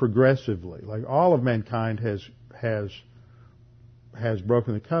treat it progressively, like all of mankind has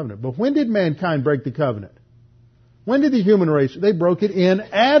broken the covenant. But when did mankind break the covenant? When did the human race? They broke it in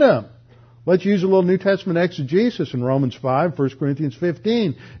Adam. Let's use a little New Testament exegesis in Romans 5, 1 Corinthians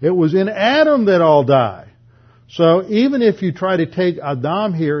 15. It was in Adam that all die. So even if you try to take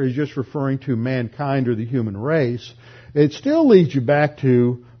Adam here as just referring to mankind or the human race, it still leads you back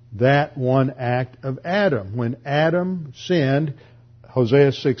to that one act of Adam. When Adam sinned,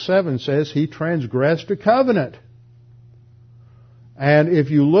 Hosea 6:7 says he transgressed a covenant. And if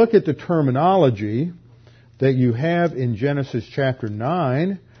you look at the terminology that you have in Genesis chapter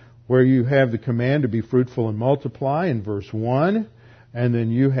 9, where you have the command to be fruitful and multiply in verse 1, and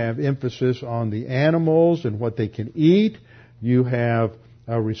then you have emphasis on the animals and what they can eat. You have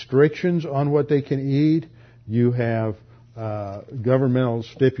restrictions on what they can eat. You have governmental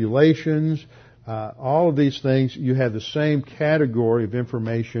stipulations. All of these things, you have the same category of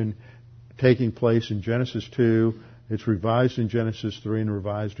information taking place in Genesis 2. It's revised in Genesis 3 and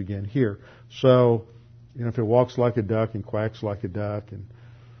revised again here. So, if it walks like a duck and quacks like a duck, and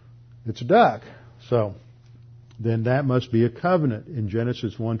it's a duck. So, then that must be a covenant in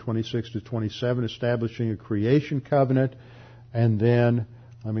Genesis 1:26-27, establishing a creation covenant. And then,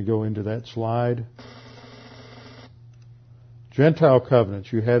 let me go into that slide. Gentile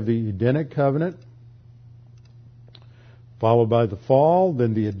covenants. You have the Edenic covenant, followed by the fall,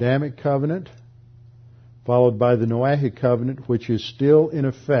 then the Adamic covenant, followed by the Noahic covenant, which is still in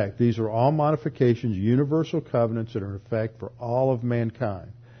effect. These are all modifications, universal covenants that are in effect for all of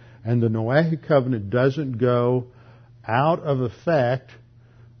mankind. And the Noahic covenant doesn't go out of effect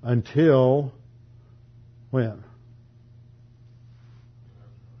until when?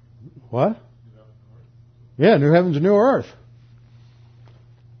 What? Yeah, new heavens and new earth.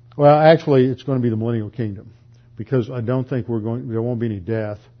 Well, actually, it's going to be the millennial kingdom, because I don't think there won't be any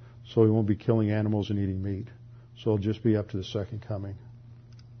death, so we won't be killing animals and eating meat. So it'll just be up to the second coming.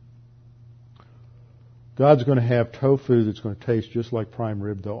 God's going to have tofu that's going to taste just like prime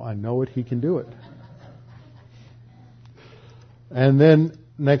rib, though. I know it. He can do it. And then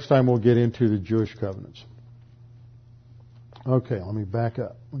next time we'll get into the Jewish covenants. Okay, let me back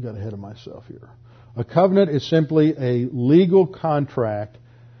up. I got ahead of myself here. A covenant is simply a legal contract,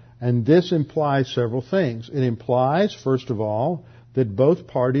 and this implies several things. It implies, first of all, that both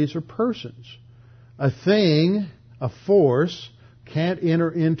parties are persons. A thing, a force, can't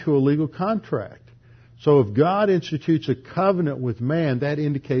enter into a legal contract. So if God institutes a covenant with man, that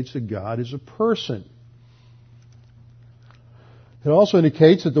indicates that God is a person. It also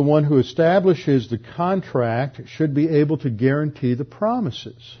indicates that the one who establishes the contract should be able to guarantee the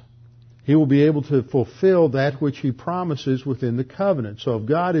promises. He will be able to fulfill that which he promises within the covenant. So if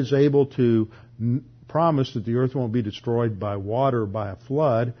God is able to promise that the earth won't be destroyed by water or by a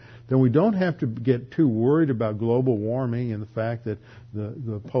flood, then we don't have to get too worried about global warming and the fact that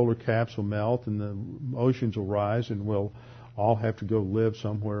the polar caps will melt and the oceans will rise and we'll all have to go live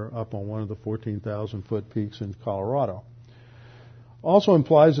somewhere up on one of the 14,000-foot peaks in Colorado. Also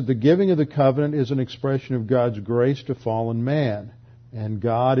implies that the giving of the covenant is an expression of God's grace to fallen man. And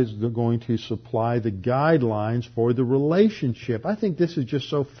God is going to supply the guidelines for the relationship. I think this is just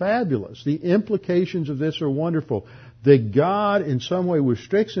so fabulous. The implications of this are wonderful. That God in some way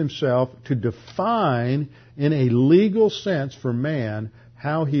restricts himself to define in a legal sense for man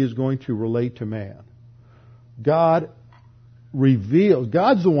how he is going to relate to man. God reveals.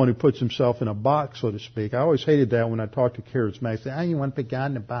 God's the one who puts himself in a box, so to speak. I always hated that when I talked to charismatics. They say, you want to put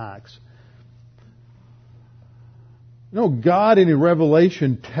God in a box. No, God in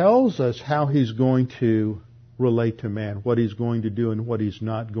Revelation tells us how he's going to relate to man, what he's going to do and what he's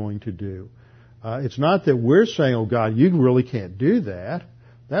not going to do. It's not that we're saying, oh God, you really can't do that.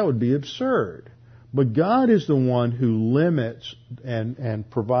 That would be absurd. But God is the one who limits and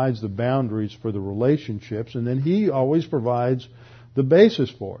provides the boundaries for the relationships, and then he always provides the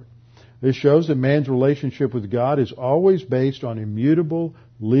basis for it. This shows that man's relationship with God is always based on immutable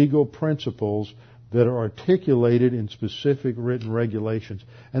legal principles that are articulated in specific written regulations.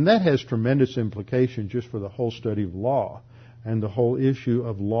 And that has tremendous implications just for the whole study of law and the whole issue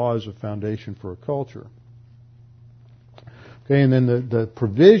of law as a foundation for a culture. Okay, and then the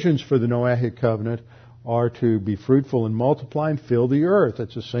provisions for the Noahic covenant are to be fruitful and multiply and fill the earth.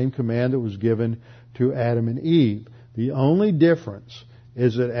 That's the same command that was given to Adam and Eve. The only difference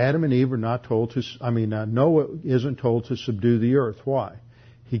is that Adam and Eve are not told to, Noah isn't told to subdue the earth. Why?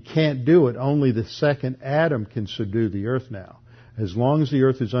 He can't do it. Only the second Adam can subdue the earth now. As long as the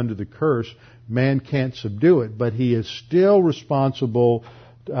earth is under the curse, man can't subdue it, but he is still responsible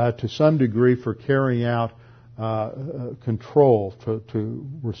to some degree for carrying out control, to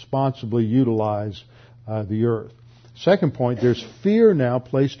responsibly utilize the earth. Second point, there's fear now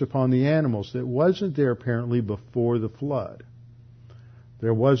placed upon the animals that wasn't there apparently before the flood.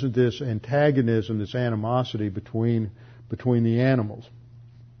 There wasn't this antagonism, this animosity between the animals.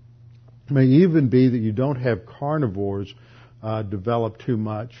 It may even be that you don't have carnivores develop too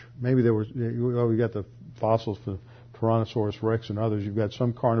much. Maybe there was, we got the fossils for Tyrannosaurus rex and others. You've got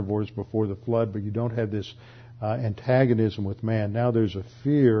some carnivores before the flood, but you don't have this antagonism with man. Now there's a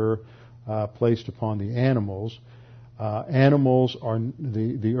fear placed upon the animals. Animals are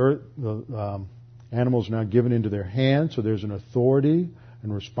animals now given into their hands, so there's an authority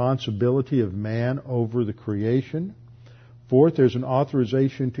and responsibility of man over the creation. Fourth, there's an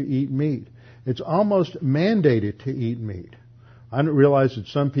authorization to eat meat. It's almost mandated to eat meat. I realize that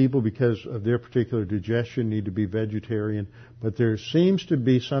some people, because of their particular digestion, need to be vegetarian, but there seems to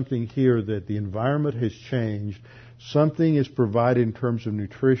be something here that the environment has changed. Something is provided in terms of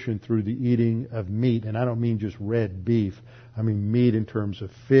nutrition through the eating of meat, and I don't mean just red beef. I mean meat in terms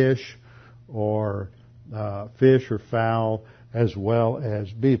of fish or fowl as well as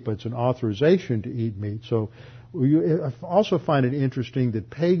beef, but it's an authorization to eat meat. So I also find it interesting that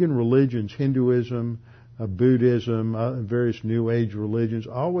pagan religions, Hinduism, Buddhism, various New Age religions,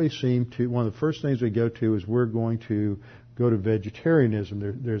 always seem to, one of the first things they go to is we're going to go to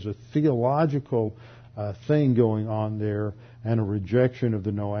vegetarianism. There's a theological thing going on there and a rejection of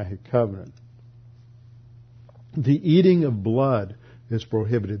the Noahic covenant. The eating of blood is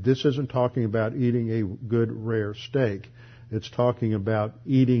prohibited. This isn't talking about eating a good rare steak. It's talking about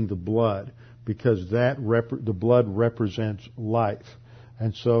eating the blood, because the blood represents life.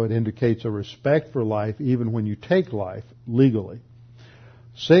 And so it indicates a respect for life even when you take life legally.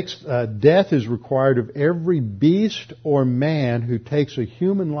 Sixth, death is required of every beast or man who takes a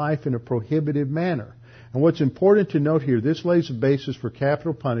human life in a prohibited manner. And what's important to note here, this lays the basis for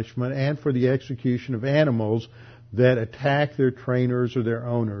capital punishment and for the execution of animals that attack their trainers or their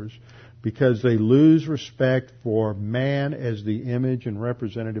owners, because they lose respect for man as the image and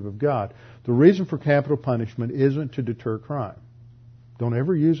representative of God. The reason for capital punishment isn't to deter crime. Don't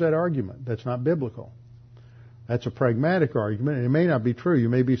ever use that argument. That's not biblical. That's a pragmatic argument, and it may not be true. You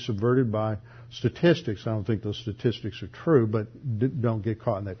may be subverted by statistics. I don't think those statistics are true, but don't get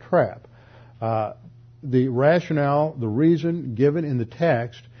caught in that trap. The rationale, the reason given in the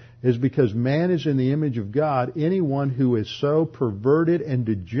text is because man is in the image of God. Anyone who is so perverted and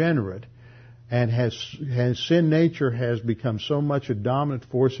degenerate and has sin nature has become so much a dominant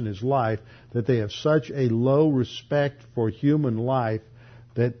force in his life that they have such a low respect for human life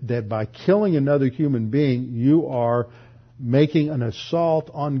that by killing another human being, you are making an assault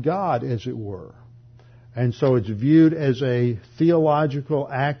on God, as it were. And so it's viewed as a theological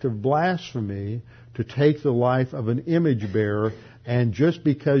act of blasphemy to take the life of an image bearer, and just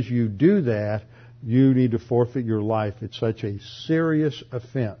because you do that, you need to forfeit your life. It's such a serious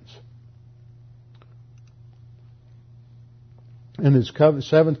offense. And this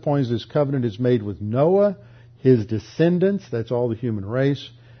seventh point is this covenant is made with Noah, his descendants, that's all the human race,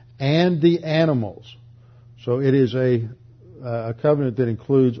 and the animals. So it is a covenant that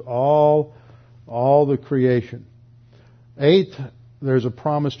includes all the creation. Eighth, there's a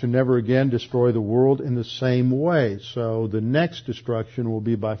promise to never again destroy the world in the same way. So the next destruction will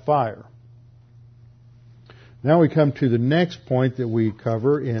be by fire. Now we come to the next point that we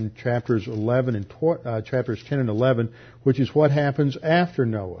cover in chapters 11 and chapters 10 and 11, which is what happens after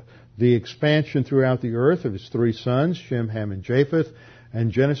Noah. The expansion throughout the earth of his three sons, Shem, Ham, and Japheth.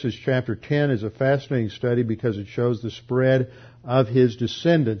 And Genesis chapter 10 is a fascinating study because it shows the spread of his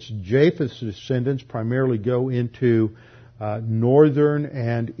descendants. Japheth's descendants primarily go into northern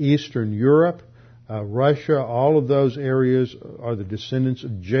and eastern Europe, Russia. All of those areas are the descendants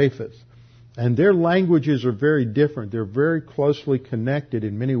of Japheth. And their languages are very different. They're very closely connected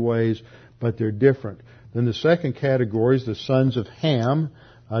in many ways, but they're different. Then the second category is the sons of Ham,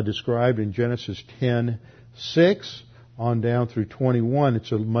 described in Genesis 10:6 on down through 21.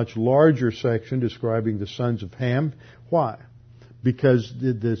 It's a much larger section describing the sons of Ham. Why? Because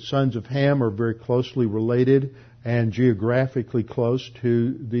the sons of Ham are very closely related and geographically close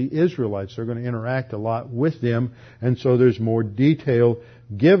to the Israelites. They're going to interact a lot with them, and so there's more detail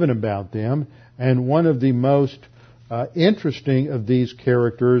given about them. And one of the most interesting of these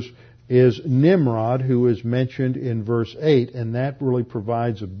characters is Nimrod, who is mentioned in verse 8, and that really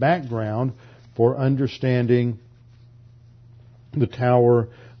provides a background for understanding the Tower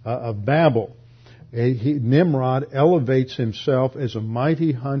of Babel. Nimrod elevates himself as a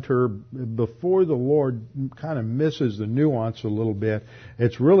mighty hunter before the Lord, kind of misses the nuance a little bit.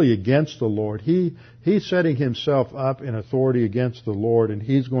 It's really against the Lord. He's setting himself up in authority against the Lord, and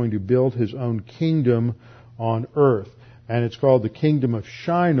he's going to build his own kingdom on earth. And it's called the Kingdom of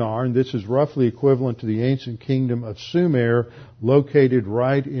Shinar, and this is roughly equivalent to the ancient kingdom of Sumer, located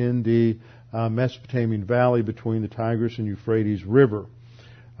right in the Mesopotamian valley between the Tigris and Euphrates River.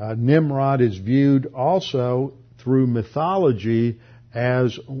 Nimrod is viewed also through mythology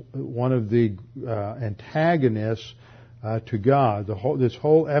as one of the antagonists to God. This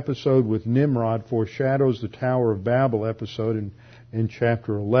whole episode with Nimrod foreshadows the Tower of Babel episode in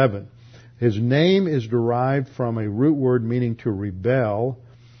chapter 11. His name is derived from a root word meaning to rebel,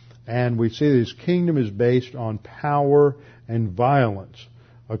 and we see that his kingdom is based on power and violence.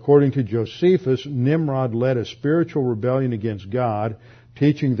 According to Josephus, Nimrod led a spiritual rebellion against God,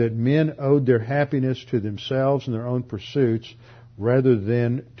 teaching that men owed their happiness to themselves and their own pursuits rather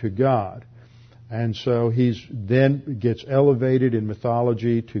than to God. And so he then gets elevated in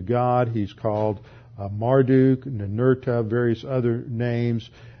mythology to God. He's called Marduk, Ninurta, various other names,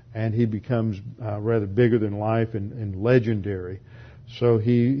 and he becomes rather bigger than life and legendary. So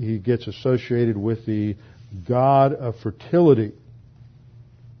he gets associated with the god of fertility.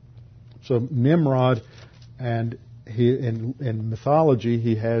 So Nimrod, and he in mythology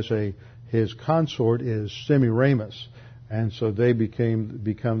he has his consort is Semiramis, and so they become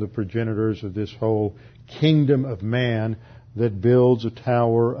the progenitors of this whole kingdom of man that builds a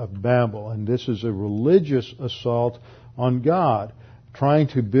Tower of Babel. And this is a religious assault on God, trying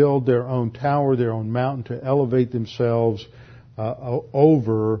to build their own tower, their own mountain, to elevate themselves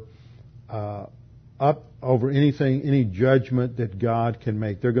over anything, any judgment that God can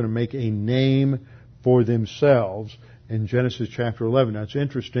make. They're going to make a name for themselves in Genesis chapter 11. Now it's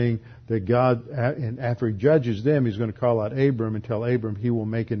interesting that God, after He judges them, He's going to call out Abram and tell Abram He will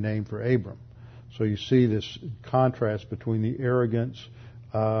make a name for Abram. So you see this contrast between the arrogance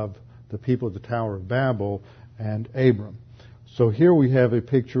of the people of the Tower of Babel and Abram. So here we have a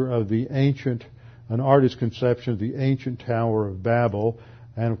picture of an artist's conception of the ancient Tower of Babel.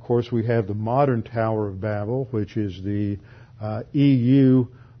 And of course we have the modern Tower of Babel, which is the EU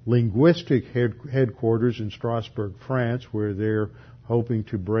linguistic headquarters in Strasbourg, France, where they're hoping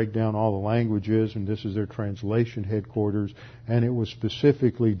to break down all the languages, and this is their translation headquarters. And it was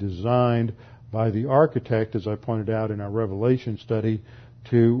specifically designed by the architect, as I pointed out in our Revelation study,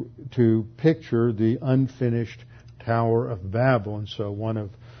 to picture the unfinished Tower of Babel. And so one of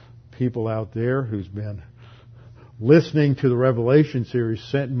people out there who's been listening to the Revelation series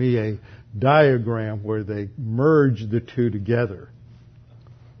sent me a diagram where they merged the two together.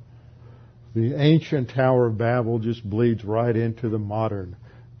 The ancient Tower of Babel just bleeds right into the modern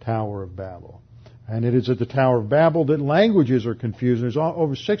Tower of Babel. And it is at the Tower of Babel that languages are confused. There's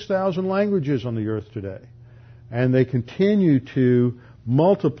over 6,000 languages on the earth today. And they continue to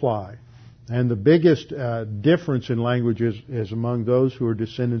multiply. And the biggest difference in languages is among those who are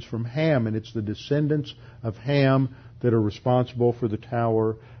descendants from Ham. And it's the descendants of Ham that are responsible for the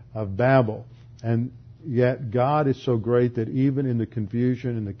Tower of Babel. And yet God is so great that even in the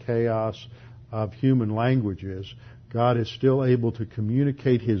confusion and the chaos of human languages, God is still able to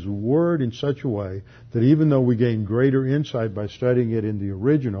communicate His Word in such a way that even though we gain greater insight by studying it in the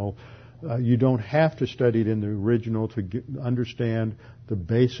original, you don't have to study it in the original to understand the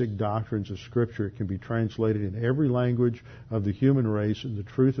basic doctrines of Scripture. It can be translated in every language of the human race, and the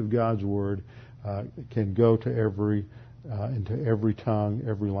truth of God's Word can go to into every tongue,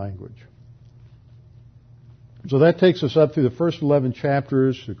 every language. So that takes us up through the first 11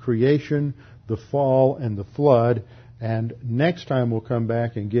 chapters, the creation, the fall, and the flood. And next time we'll come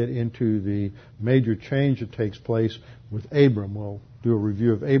back and get into the major change that takes place with Abram. We'll do a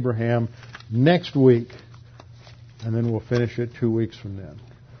review of Abraham next week, and then we'll finish it 2 weeks from then.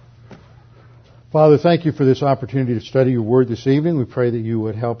 Father, thank you for this opportunity to study your word this evening. We pray that you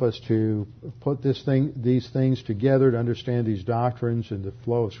would help us to put these things together, to understand these doctrines and the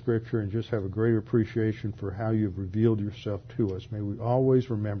flow of Scripture, and just have a greater appreciation for how you've revealed yourself to us. May we always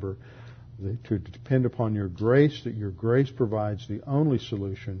remember to depend upon your grace, that your grace provides the only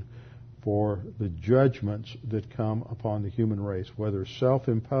solution for the judgments that come upon the human race, whether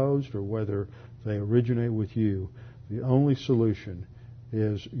self-imposed or whether they originate with you. The only solution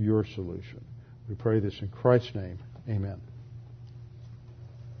is your solution. We pray this in Christ's name. Amen.